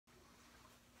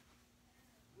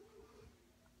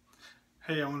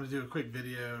Hey, I want to do a quick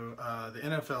video. The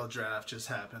NFL draft just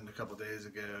happened a couple days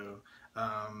ago,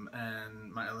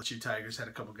 and my LSU Tigers had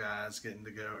a couple guys getting to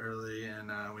go early,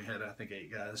 and we had, I think,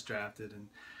 8 guys drafted, and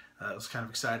it was kind of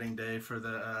exciting day for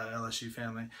the LSU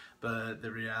family. But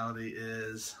the reality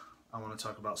is, I want to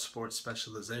talk about sports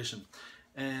specialization,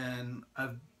 and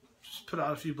I've put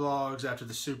out a few blogs after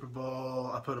the Super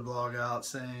Bowl. I put a blog out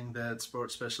saying that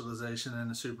sports specialization in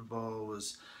the Super Bowl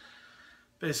was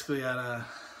basically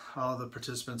all the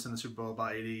participants in the Super Bowl,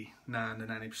 about 89 to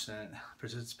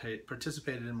 90%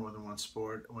 participated in more than one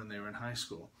sport when they were in high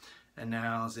school. And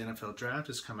now as the NFL draft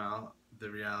has come out, the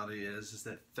reality is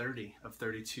that 30 of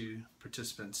 32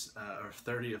 participants, or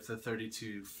 30 of the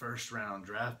 32 first round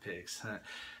draft picks,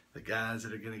 the guys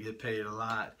that are going to get paid a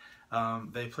lot,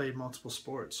 they played multiple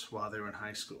sports while they were in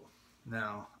high school.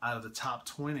 Now, out of the top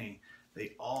 20,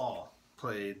 they all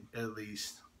played at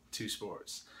least 2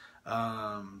 sports.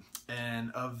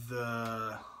 And of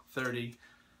the 30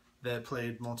 that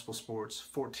played multiple sports,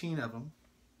 14 of them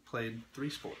played 3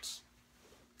 sports.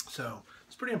 So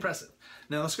it's pretty impressive.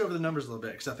 Now let's go over the numbers a little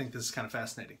bit because I think this is kind of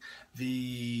fascinating.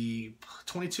 The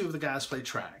 22 of the guys played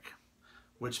track,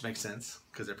 which makes sense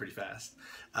because they're pretty fast.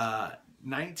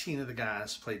 19 of the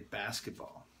guys played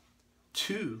basketball.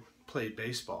 2 played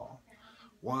baseball.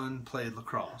 1 played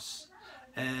lacrosse.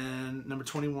 And number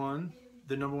 21,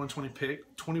 the number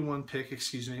 21 pick,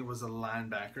 was a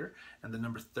linebacker, and the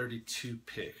number 32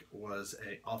 pick was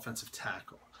an offensive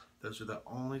tackle. Those were the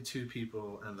only 2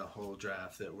 people in the whole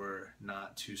draft that were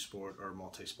not 2-sport or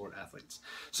multi-sport athletes.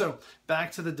 So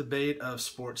back to the debate of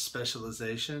sports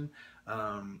specialization.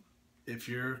 If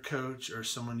your coach or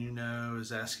someone you know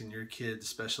is asking your kid to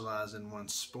specialize in one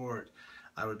sport,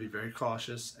 I would be very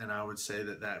cautious, and I would say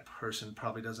that that person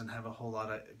probably doesn't have a whole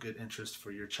lot of good interest for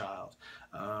your child.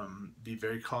 Be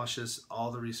very cautious.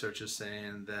 All the research is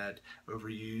saying that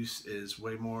overuse is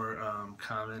way more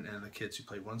common in the kids who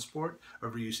play one sport.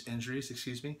 Overuse injuries,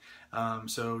 excuse me.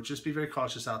 So just be very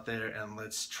cautious out there, and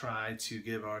let's try to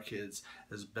give our kids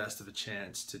as best of a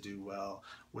chance to do well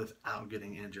without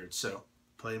getting injured. So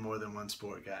play more than one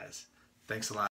sport, guys. Thanks a lot.